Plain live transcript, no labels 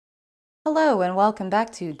Hello and welcome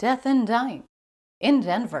back to Death and Dying in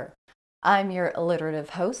Denver. I'm your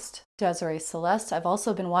alliterative host, Desiree Celeste. I've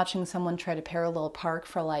also been watching someone try to parallel park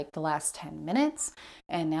for like the last 10 minutes,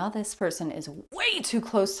 and now this person is way too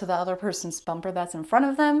close to the other person's bumper that's in front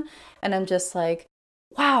of them, and I'm just like,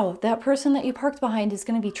 wow, that person that you parked behind is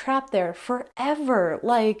going to be trapped there forever.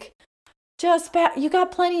 Like, you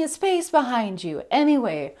got plenty of space behind you.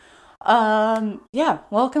 Anyway,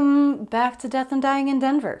 welcome back to Death and Dying in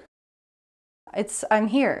Denver. I'm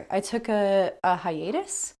here. I took a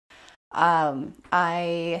hiatus.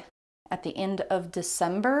 I at the end of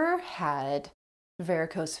December had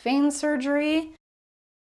varicose vein surgery.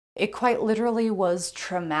 It quite literally was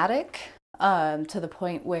traumatic, to the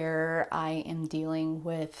point where I am dealing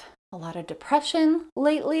with a lot of depression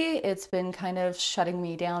lately. It's been kind of shutting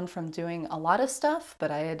me down from doing a lot of stuff, but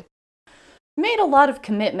I had made a lot of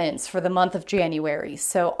commitments for the month of January.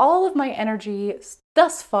 So all of my energy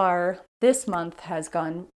thus far this month has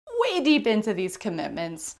gone way deep into these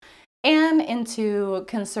commitments and into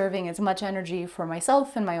conserving as much energy for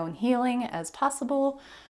myself and my own healing as possible.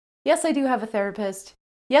 Yes, I do have a therapist.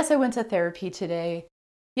 Yes, I went to therapy today.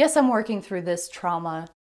 Yes, I'm working through this trauma.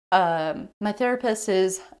 My therapist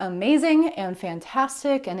is amazing and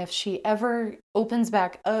fantastic, and if she ever opens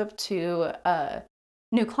back up to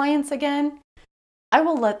new clients again, I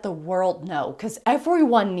will let the world know, because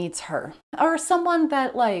everyone needs her, or someone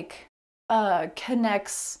that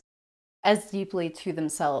connects as deeply to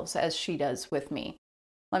themselves as she does with me.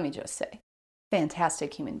 Let me just say,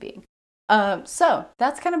 fantastic human being. So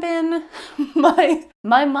that's kind of been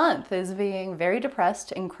my month, is being very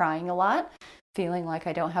depressed and crying a lot, feeling like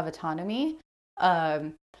I don't have autonomy,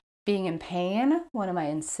 being in pain. One of my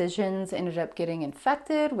incisions ended up getting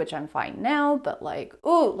infected, which I'm fine now, but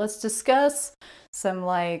let's discuss some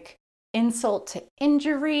insult to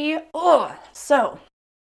injury.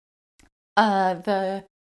 The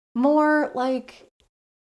more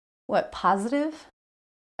positive,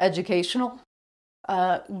 educational,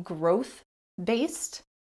 growth based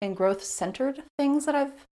and growth centered things that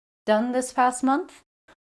I've done this past month.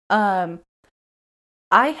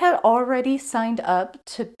 I had already signed up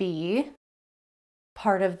to be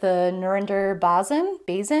part of the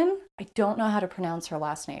narinder.bazen. I don't know how to pronounce her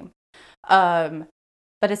last name. But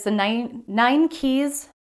it's the nine Keys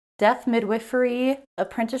Death Midwifery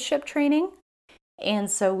Apprenticeship training.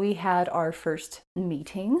 And so we had our first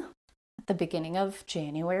meeting at the beginning of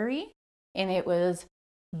January, and it was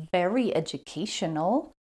very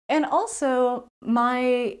educational. And also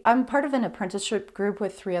I'm part of an apprenticeship group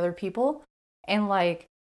with 3 other people, and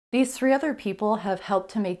these 3 other people have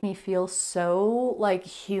helped to make me feel so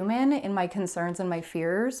human in my concerns and my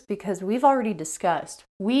fears, because we've already discussed,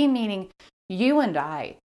 we meaning you and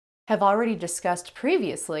I, have already discussed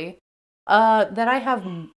previously that I have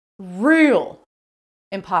real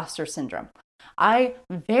imposter syndrome. I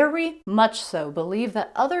very much so believe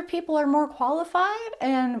that other people are more qualified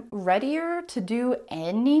and readier to do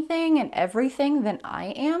anything and everything than I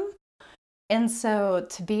am. And so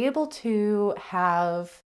to be able to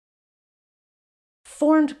have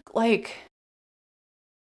formed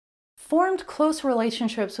close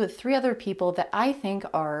relationships with 3 other people that I think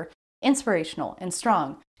are inspirational and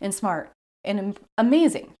strong and smart and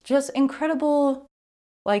amazing, just incredible,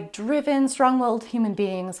 driven, strong-willed human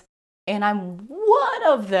beings, and I'm one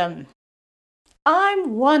of them.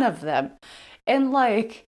 And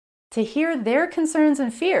to hear their concerns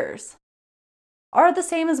and fears are the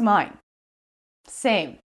same as mine.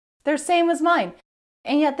 They're same as mine.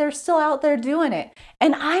 And yet they're still out there doing it.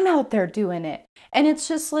 And I'm out there doing it. And it's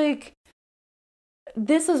just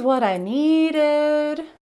this is what I needed.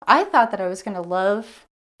 I thought that I was going to love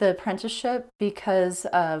the apprenticeship because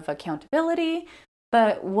of accountability.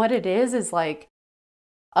 But what it is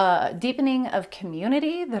deepening of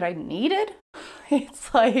community that I needed. It's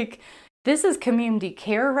this is community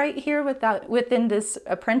care right here within this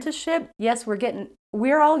apprenticeship. Yes,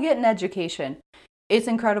 we're all getting education. It's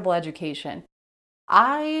incredible education.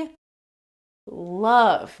 I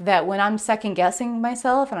love that when I'm second guessing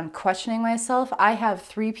myself and I'm questioning myself, I have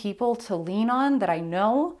 3 people to lean on that I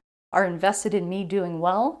know are invested in me doing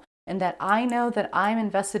well, and that I know that I'm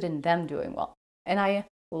invested in them doing well. And I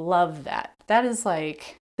love that. That is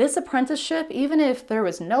this apprenticeship, even if there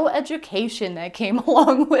was no education that came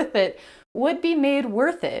along with it, would be made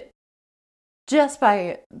worth it just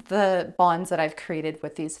by the bonds that I've created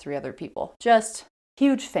with these 3 other people. Just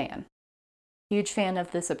huge fan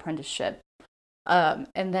of this apprenticeship.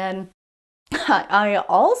 And then I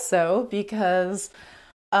also, because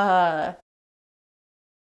I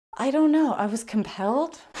don't know, I was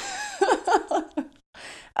compelled.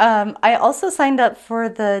 I also signed up for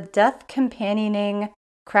the Death Companioning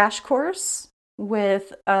crash course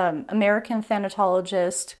with American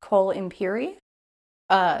thanatologist Cole Imperi.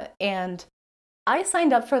 And I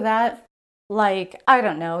signed up for that like, I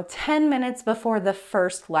don't know, 10 minutes before the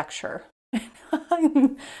first lecture.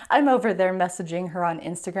 I'm over there messaging her on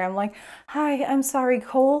Instagram like, hi, I'm sorry,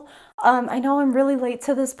 Cole. I know I'm really late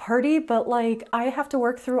to this party, but like I have to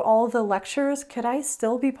work through all the lectures. Could I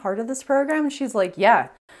still be part of this program? And she's like, yeah,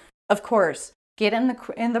 of course. Get in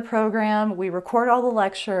the program. We record all the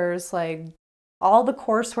lectures. Like all the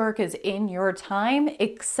coursework is in your time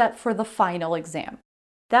except for the final exam.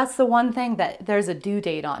 That's the one thing that there's a due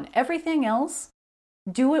date on. Everything else,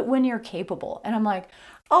 do it when you're capable. And I'm like,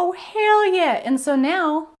 oh, hell yeah. And so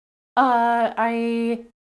now,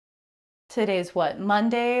 today's what?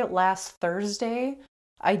 Monday, last Thursday,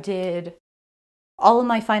 I did all of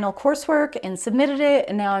my final coursework and submitted it.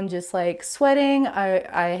 And now I'm just like sweating.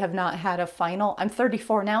 I have not had a final. I'm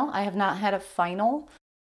 34 now. I have not had a final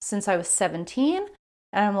since I was 17.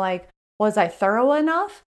 And I'm like, was I thorough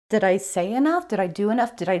enough? Did I say enough? Did I do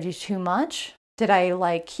enough? Did I do too much? Did I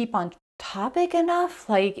like keep on topic enough?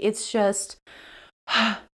 Like, it's just,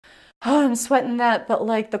 oh, I'm sweating that. But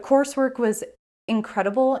like the coursework was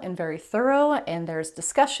incredible and very thorough. And there's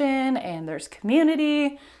discussion and there's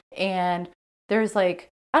community. And there's like,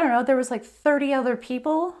 I don't know, there was like 30 other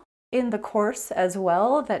people in the course as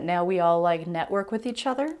well that now we all like network with each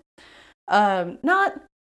other. Not,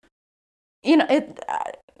 you know,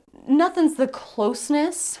 nothing's the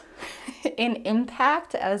closeness in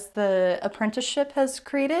impact as the apprenticeship has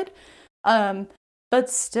created. But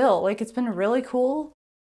still, like, it's been really cool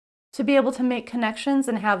to be able to make connections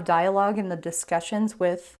and have dialogue in the discussions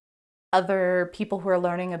with other people who are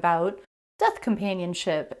learning about death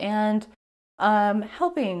companionship and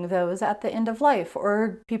helping those at the end of life,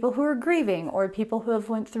 or people who are grieving, or people who have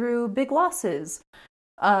went through big losses.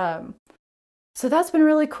 So that's been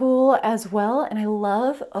really cool as well. And I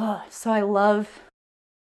love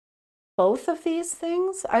both of these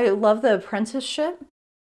things. I love the apprenticeship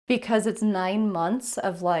because it's 9 months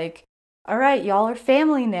of like, all right, y'all are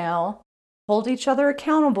family now. Hold each other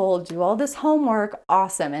accountable, do all this homework,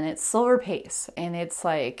 awesome. And it's slower pace. And it's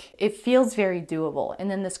like, it feels very doable. And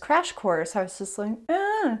then this crash course, I was just like,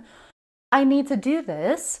 I need to do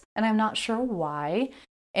this. And I'm not sure why.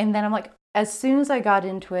 And then I'm like, as soon as I got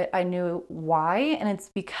into it, I knew why. And it's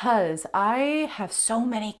because I have so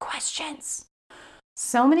many questions.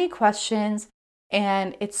 So many questions.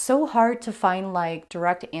 And it's so hard to find like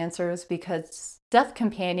direct answers because death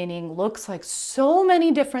companioning looks like so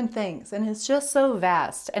many different things and it's just so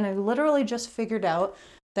vast. And I literally just figured out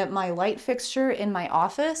that my light fixture in my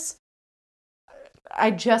office,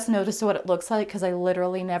 I just noticed what it looks like because I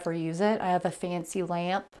literally never use it. I have a fancy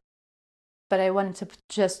lamp, but I wanted to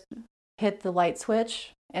just hit the light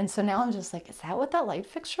switch. And so now I'm just like, is that what that light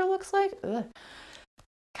fixture looks like?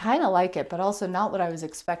 Kind of like it, but also not what I was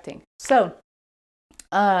expecting. So,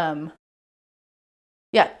 yeah,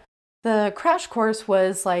 the crash course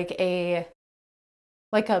was like a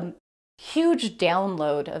huge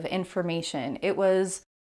download of information. It was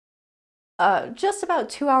just about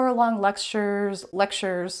 2 hour long lectures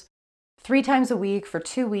 3 times a week for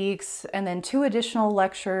 2 weeks, and then 2 additional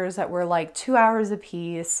lectures that were like 2 hours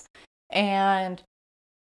apiece, and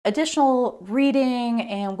additional reading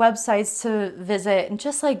and websites to visit, and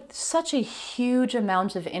just like such a huge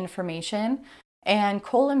amount of information. And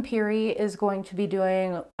Cole Imperi is going to be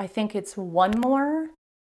doing, I think it's one more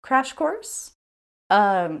crash course.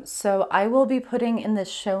 So I will be putting in the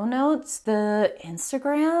show notes the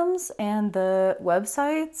Instagrams and the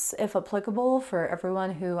websites, if applicable, for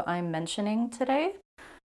everyone who I'm mentioning today.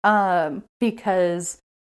 Because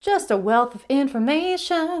just a wealth of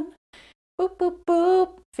information. Boop, boop,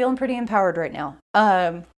 boop. Feeling pretty empowered right now.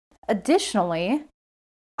 Additionally,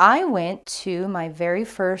 I went to my very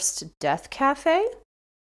first death cafe.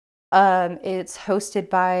 It's hosted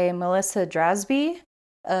by Melissa Drasby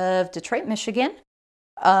of Detroit, Michigan.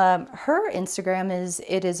 Her Instagram is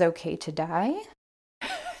it.is.ok.to.die,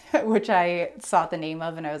 which I saw the name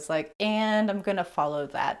of and I was like, and I'm going to follow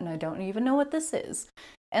that. And I don't even know what this is.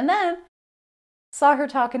 And then saw her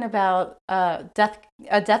talking about a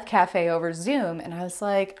death cafe over Zoom. And I was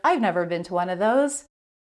like, I've never been to one of those.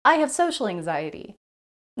 I have social anxiety.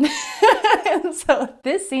 And so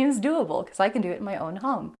this seems doable because I can do it in my own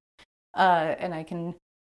home. And I can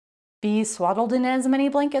be swaddled in as many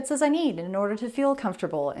blankets as I need in order to feel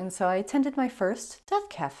comfortable. And so I attended my first death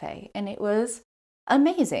cafe and it was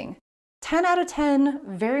amazing. 10 out of 10,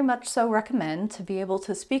 very much so recommend to be able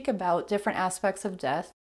to speak about different aspects of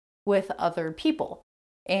death with other people.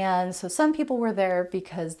 And so some people were there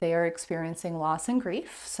because they are experiencing loss and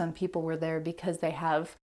grief. Some people were there because they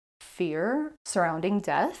have fear surrounding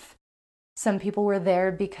death. Some people were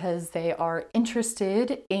there because they are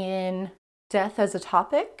interested in death as a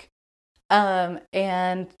topic,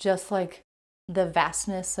 and just like the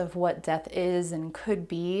vastness of what death is and could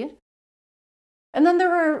be. And then there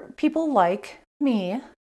were people like me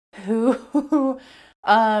who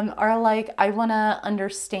are like, I want to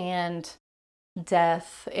understand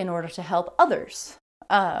death in order to help others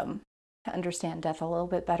understand death a little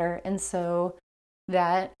bit better. And so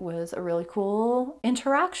that was a really cool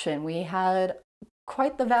interaction. We had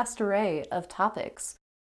quite the vast array of topics.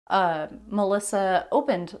 Melissa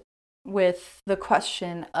opened with the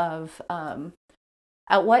question of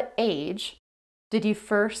at what age did you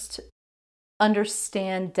first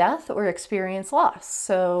understand death or experience loss?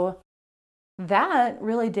 So that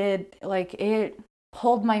really did, like, it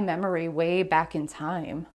pulled my memory way back in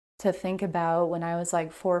time to think about when I was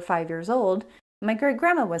like 4 or 5 years old. My great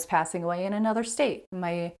grandma was passing away in another state.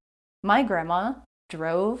 My grandma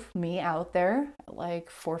drove me out there at like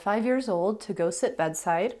 4 or 5 years old to go sit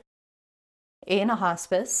bedside in a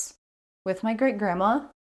hospice with my great grandma.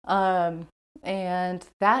 And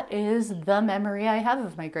that is the memory I have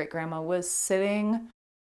of my great grandma, was sitting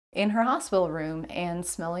in her hospital room and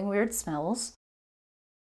smelling weird smells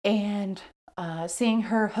and seeing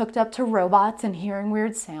her hooked up to robots and hearing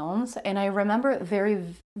weird sounds. And I remember it very,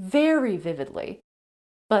 very vividly.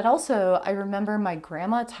 But also, I remember my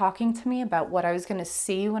grandma talking to me about what I was going to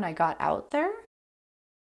see when I got out there,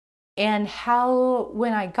 and how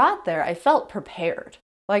when I got there, I felt prepared.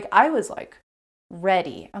 Like, I was like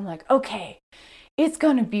ready. I'm like, okay, it's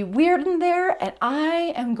going to be weird in there and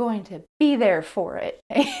I am going to be there for it.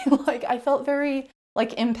 Like, I felt very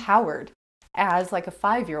like empowered as like a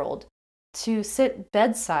 5-year-old to sit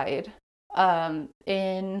bedside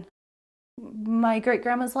in my great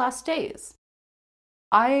grandma's last days.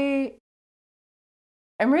 I'm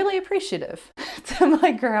really appreciative to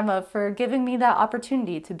my grandma for giving me that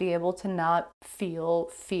opportunity to be able to not feel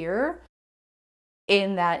fear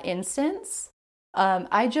in that instance.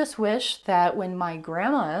 I just wish that when my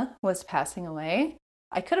grandma was passing away,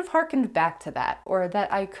 I could have hearkened back to that, or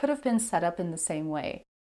that I could have been set up in the same way.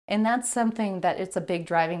 And that's something that it's a big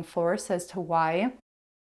driving force as to why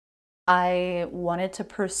I wanted to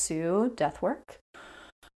pursue death work,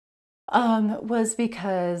 was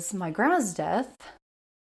because my grandma's death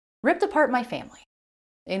ripped apart my family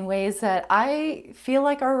in ways that I feel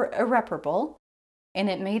like are irreparable. And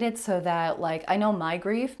it made it so that, like, I know my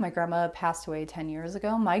grief, my grandma passed away 10 years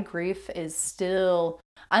ago. My grief is still,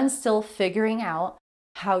 I'm still figuring out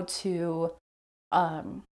how to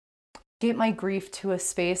get my grief to a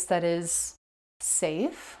space that is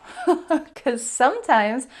safe. Because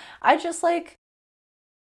sometimes I just like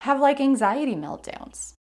have like anxiety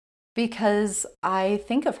meltdowns because I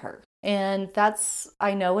think of her. And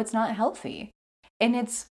I know it's not healthy. And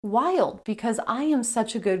it's wild because I am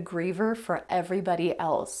such a good griever for everybody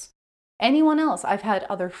else. Anyone else. I've had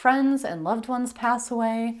other friends and loved ones pass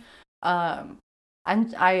away. I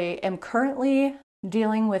am currently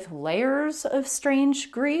dealing with layers of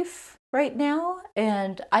strange grief right now.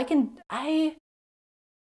 And I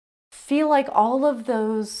feel like all of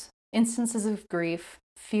those instances of grief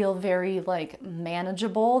feel very like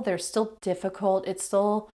manageable. They're still difficult. It's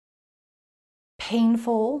still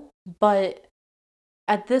painful, but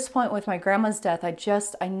at this point with my grandma's death,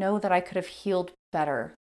 I know that I could have healed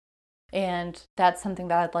better. And that's something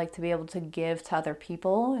that I'd like to be able to give to other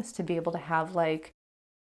people, is to be able to have like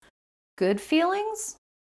good feelings,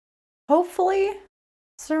 hopefully,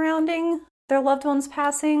 surrounding their loved ones'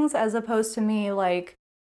 passings, as opposed to me like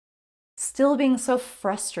still being so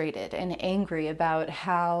frustrated and angry about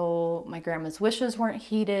how my grandma's wishes weren't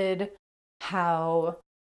heeded, how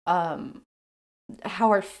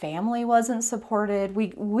our family wasn't supported.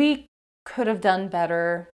 We could have done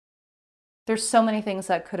better. There's so many things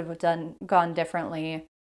that could have gone differently,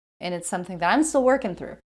 and it's something that I'm still working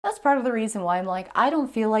through. That's part of the reason why I'm like, I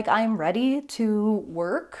don't feel like I'm ready to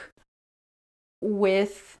work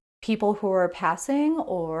with people who are passing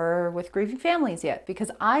or with grieving families yet,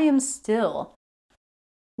 because I am still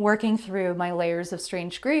working through my layers of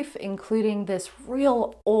strange grief, including this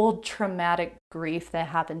real old traumatic grief that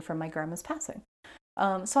happened from my grandma's passing.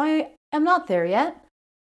 So I am not there yet.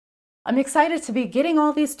 I'm excited to be getting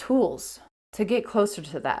all these tools to get closer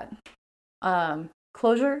to that.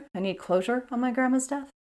 Closure. I need closure on my grandma's death.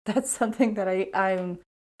 That's something that I'm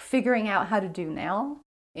figuring out how to do now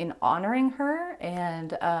in honoring her.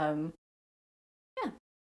 And yeah,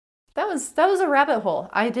 that was a rabbit hole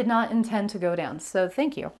I did not intend to go down. So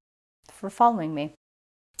thank you for following me.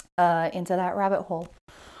 into that rabbit hole.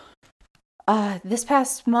 This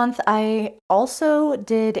past month, I also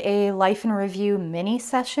did a life in review mini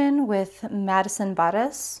session with Madison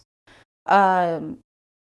Barras. And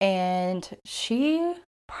she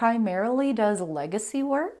primarily does legacy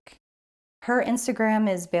work. Her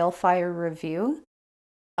Instagram is balefirereview.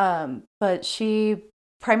 But she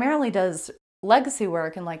primarily does legacy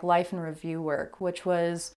work and like life in review work, which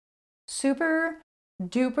was super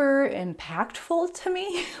duper impactful to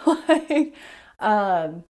me. like,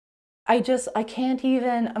 I can't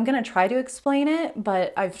even, I'm going to try to explain it,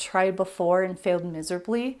 but I've tried before and failed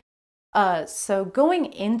miserably. So going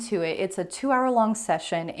into it, it's a 2-hour long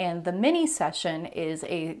session, and the mini session is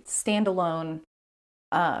a standalone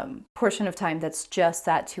portion of time that's just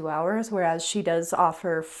that 2 hours, whereas she does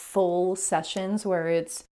offer full sessions where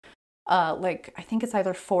it's like, I think it's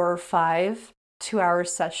either 4 or 5 2-hour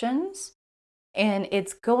sessions, and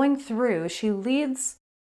it's going through, she leads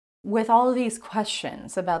with all of these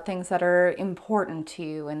questions about things that are important to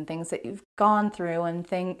you and things that you've gone through and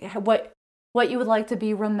what you would like to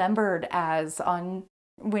be remembered as on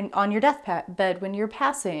your deathbed when you're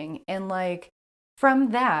passing. And like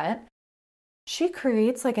from that, she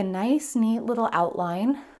creates like a nice, neat little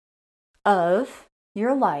outline of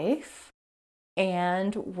your life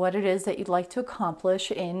and what it is that you'd like to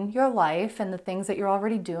accomplish in your life and the things that you're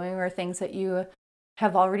already doing or things that you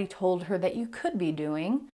have already told her that you could be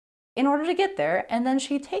doing in order to get there. And then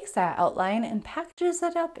she takes that outline and packages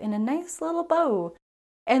it up in a nice little bow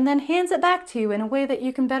and then hands it back to you in a way that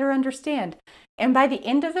you can better understand. And by the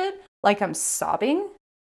end of it, like I'm sobbing.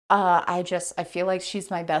 I feel like she's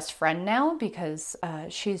my best friend now because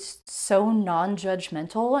she's so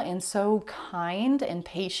non-judgmental and so kind and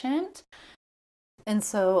patient. And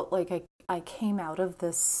so like I came out of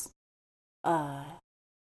this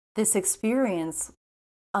experience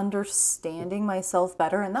understanding myself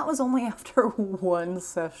better, and that was only after one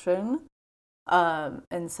session.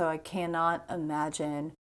 And so I cannot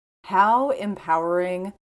imagine how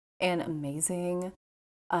empowering and amazing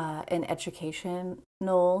and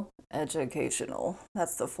educational,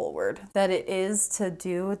 that's the full word, that it is to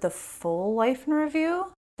do the full life in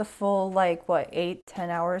review, the full, like, what, 8-10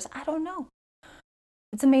 hours? I don't know.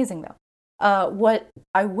 It's amazing though. What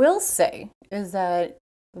I will say is that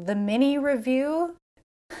the mini review,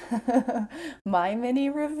 my mini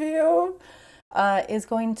review, is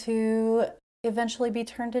going to eventually be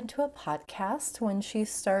turned into a podcast when she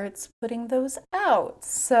starts putting those out.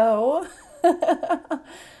 So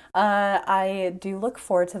I do look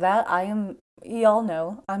forward to that. Y'all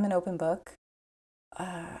know, I'm an open book.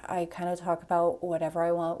 I kind of talk about whatever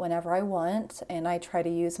I want, whenever I want, and I try to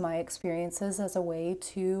use my experiences as a way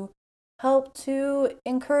to help to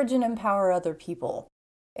encourage and empower other people.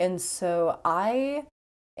 And so I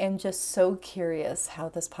am just so curious how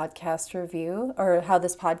this podcast review or how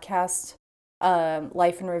this podcast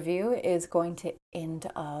life in review is going to end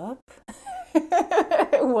up.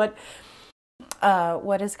 What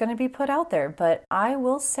is going to be put out there, but I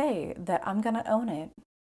will say that I'm going to own it.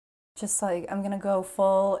 Just like I'm going to go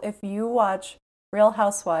full, if you watch Real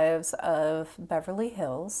Housewives of Beverly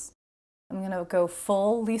Hills, I'm going to go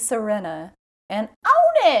full Lisa Rinna and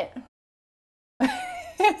own it.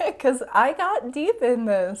 Because I got deep in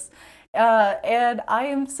this. And I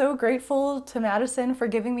am so grateful to Madison for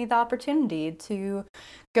giving me the opportunity to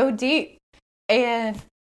go deep and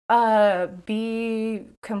be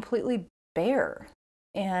completely bare.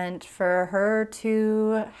 And for her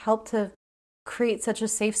to help to create such a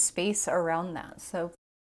safe space around that. So,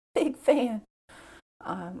 big fan.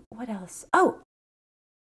 What else? Oh,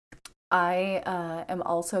 I am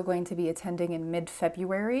also going to be attending in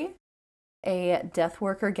mid-February a death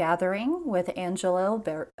worker gathering with Angela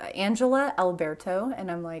Alberto,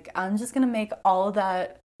 and I'm just gonna make all of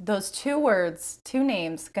that, those two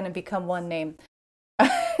names, gonna become one name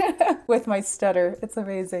with my stutter. It's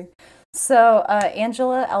amazing. So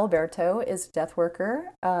Angela Alberto is a death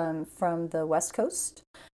worker from the West Coast.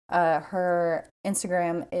 Her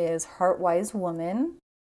Instagram is heart.wise.woman,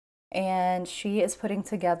 and she is putting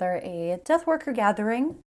together a death worker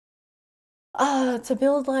gathering to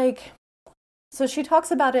build so she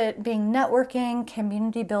talks about it being networking,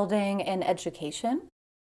 community building, and education,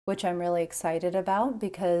 which I'm really excited about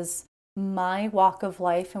because my walk of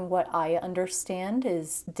life and what I understand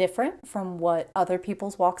is different from what other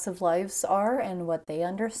people's walks of lives are and what they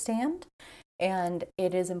understand. And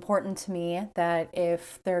it is important to me that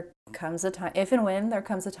if and when there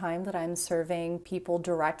comes a time that I'm serving people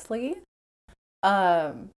directly,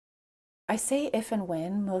 I say if and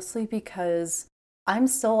when mostly because I'm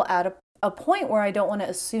still at a point where I don't want to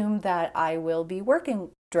assume that I will be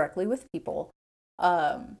working directly with people.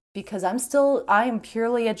 because I am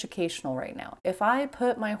purely educational right now. If I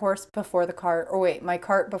put my horse before the cart, or wait, my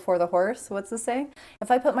cart before the horse, what's the saying?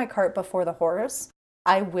 If I put my cart before the horse,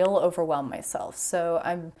 I will overwhelm myself. So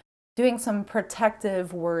I'm doing some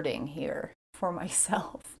protective wording here for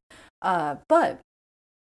myself. But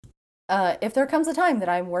if there comes a time that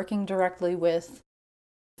I'm working directly with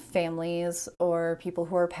families or people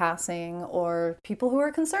who are passing or people who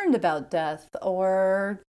are concerned about death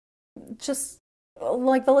or just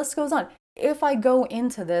like the list goes on. If I go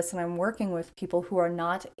into this and I'm working with people who are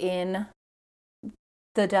not in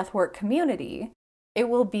the death work community, it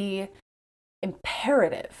will be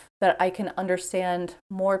imperative that I can understand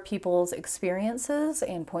more people's experiences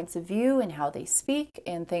and points of view and how they speak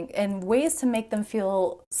and think and ways to make them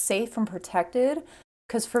feel safe and protected.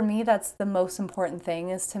 Because for me, that's the most important thing,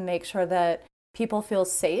 is to make sure that people feel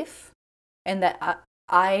safe and that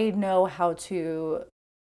I know how to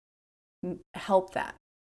help that.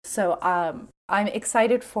 So I'm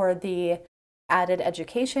excited for the added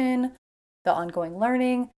education, the ongoing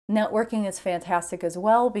learning. Networking is fantastic as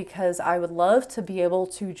well, because I would love to be able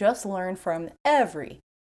to just learn from every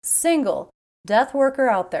single death worker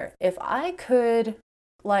out there. If I could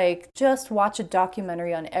just watch a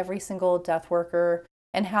documentary on every single death worker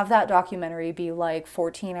and have that documentary be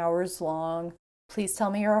 14 hours long, please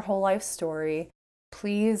tell me your whole life story.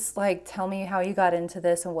 Please tell me how you got into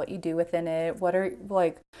this and what you do within it. What are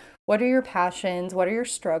your passions? What are your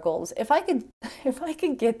struggles? If I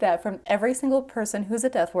could get that from every single person who's a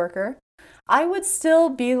death worker, I would still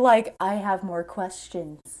be I have more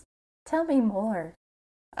questions. Tell me more.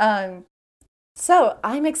 So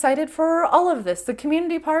I'm excited for all of this. The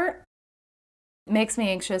community part makes me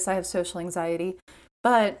anxious. I have social anxiety,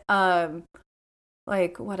 but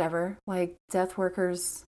whatever. Death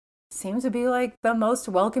workers seem to be the most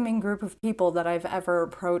welcoming group of people that I've ever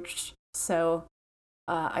approached. So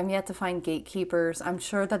I'm yet to find gatekeepers. I'm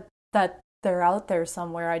sure that they're out there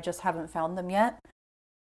somewhere. I just haven't found them yet.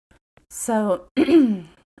 So I'm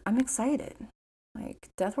excited.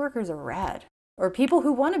 Death workers are rad. Or people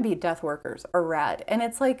who want to be death workers are rad. And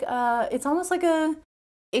it's it's almost like a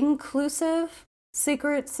inclusive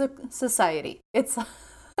secret society. It's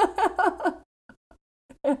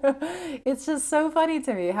it's just so funny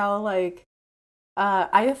to me how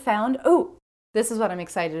I have found, this is what I'm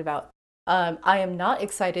excited about. I am not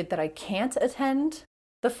excited that I can't attend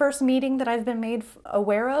the first meeting that I've been made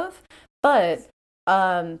aware of, but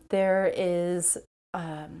there is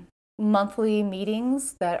monthly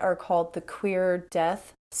meetings that are called the Queer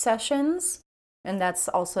Death Sessions, and that's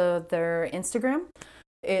also their Instagram.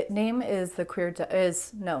 Name is the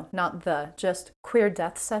just Queer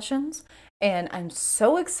Death Sessions, and I'm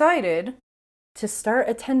so excited to start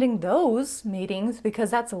attending those meetings, because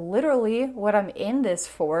that's literally what I'm in this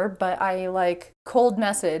for. But I cold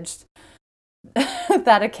messaged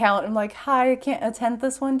that account. I'm like, hi, I can't attend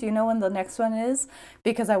this one. Do you know when the next one is?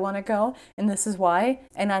 Because I want to go, and this is why.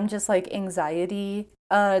 And I'm just anxiety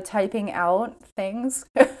typing out things.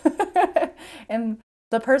 And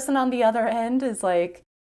the person on the other end is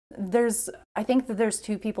I think that there's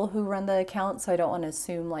two people who run the account, so I don't want to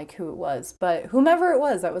assume who it was, but whomever it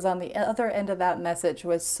was that was on the other end of that message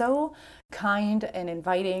was so kind and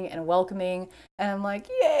inviting and welcoming. And I'm like,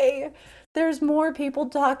 yay, there's more people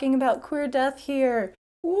talking about queer death here.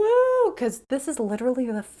 Woo! Because this is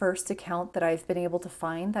literally the first account that I've been able to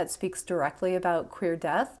find that speaks directly about queer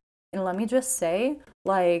death. And let me just say,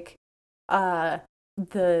 the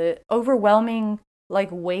overwhelming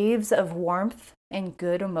waves of warmth and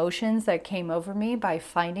good emotions that came over me by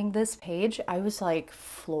finding this page, I was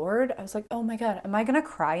floored. I was like, oh my God, am I gonna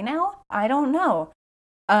cry now? I don't know.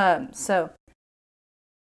 So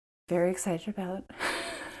very excited about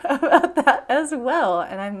about that as well.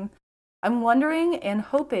 And I'm wondering and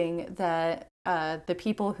hoping that the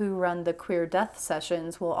people who run the queer death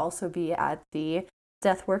sessions will also be at the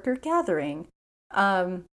death worker gathering.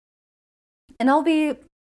 And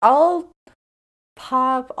I'll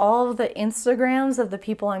pop all of the Instagrams of the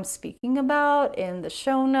people I'm speaking about in the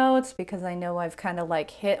show notes, because I know I've kind of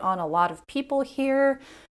hit on a lot of people here,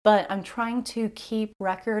 but I'm trying to keep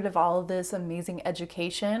record of all of this amazing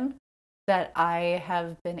education that I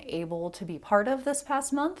have been able to be part of this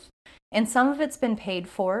past month. And some of it's been paid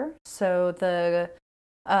for. So the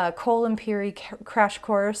Cole Imperi crash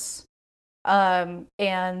course and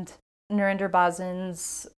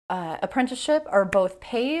narinder.bazen's apprenticeship are both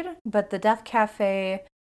paid, but the Death Cafe,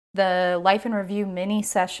 the Life in Review mini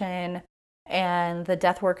session, and the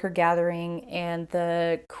Death Worker Gathering and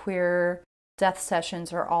the Queer Death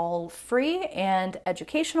Sessions are all free and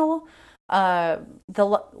educational.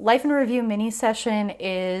 The Life in Review mini session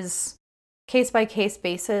is case-by-case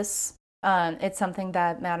basis. It's something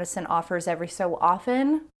that Madison offers every so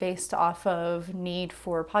often based off of need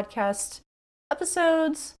for podcast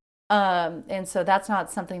episodes. And so that's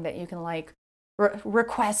not something that you can like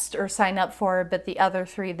request or sign up for, but the other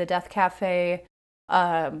three, the Death Cafe,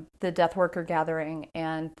 the Death Worker Gathering,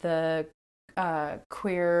 and the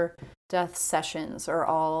Queer Death Sessions are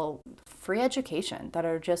all free education that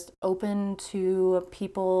are just open to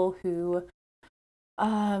people who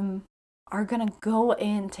are going to go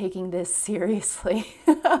in taking this seriously.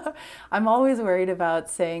 I'm always worried about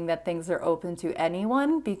saying that things are open to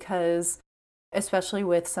anyone because, especially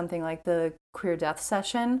with something like the Queer Death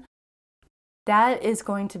Session, that is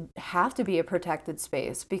going to have to be a protected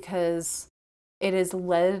space because it is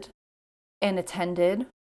led and attended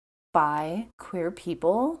by queer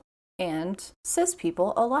people and cis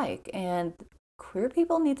people alike. And queer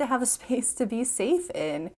people need to have a space to be safe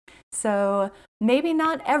in. So maybe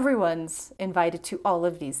not everyone's invited to all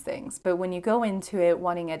of these things, but when you go into it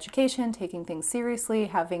wanting education, taking things seriously,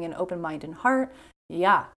 having an open mind and heart,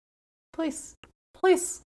 yeah, please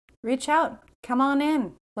reach out. Come on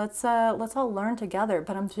in. Let's all learn together.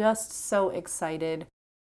 But I'm just so excited.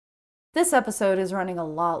 This episode is running a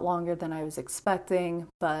lot longer than I was expecting,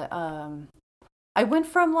 but I went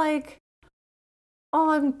from like,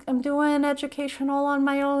 oh, I'm doing education all on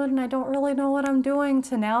my own and I don't really know what I'm doing,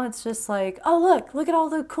 to now it's just like, oh, look at all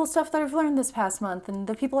the cool stuff that I've learned this past month and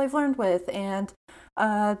the people I've learned with and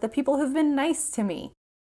the people who've been nice to me,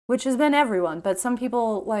 which has been everyone, but some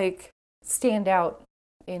people like stand out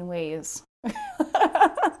in ways.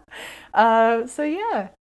 So yeah,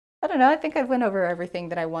 I don't know. I think I've went over everything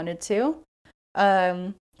that I wanted to.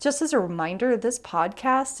 Just as a reminder, this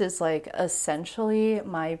podcast is like essentially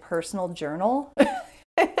my personal journal.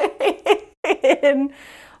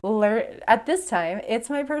 At this time, it's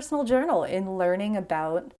my personal journal in learning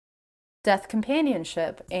about death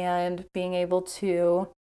companionship and being able to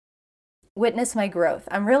witness my growth.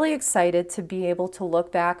 I'm really excited to be able to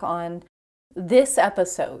look back on this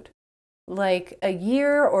episode like a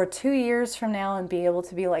year or 2 years from now and be able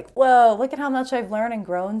to be like, whoa, look at how much I've learned and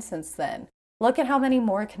grown since then. Look at how many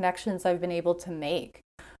more connections I've been able to make.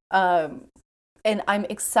 And I'm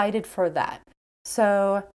excited for that.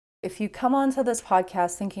 So if you come onto this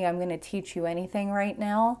podcast thinking I'm going to teach you anything right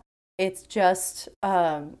now, it's just,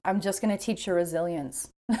 I'm just going to teach you resilience.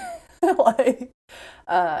 Like,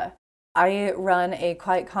 I run a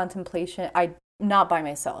quiet contemplation. Not by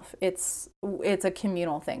myself. It's a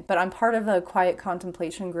communal thing, but I'm part of a quiet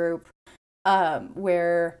contemplation group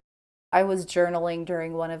where I was journaling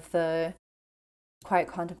during one of the quiet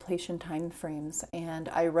contemplation time frames, and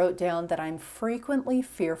I wrote down that I'm frequently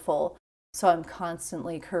fearful, so I'm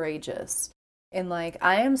constantly courageous. And like,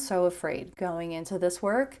 I am so afraid going into this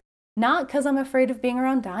work, not because I'm afraid of being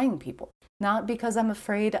around dying people, not because I'm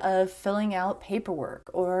afraid of filling out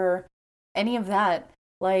paperwork or any of that.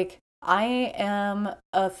 Like, I am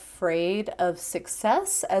afraid of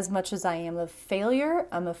success as much as I am of failure.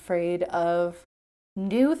 I'm afraid of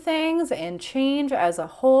new things and change as a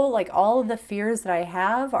whole. Like, all of the fears that I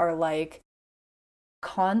have are like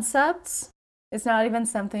concepts. It's not even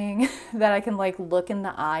something that I can like look in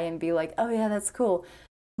the eye and be like, oh yeah, that's cool.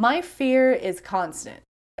 My fear is constant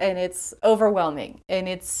and it's overwhelming and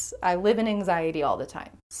I live in anxiety all the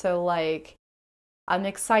time. So like, I'm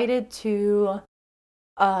excited to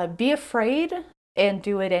be afraid and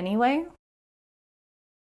do it anyway.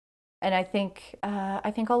 And I think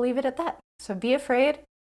I'll leave it at that. So be afraid,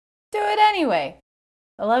 do it anyway.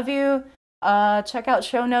 I love you. Check out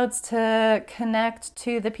show notes to connect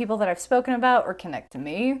to the people that I've spoken about or connect to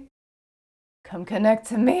me. Come connect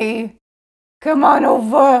to me. Come on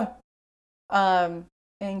over. And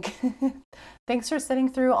thanks for sitting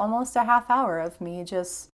through almost a half hour of me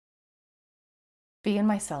just being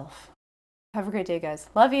myself. Have a great day, guys.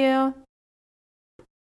 Love you.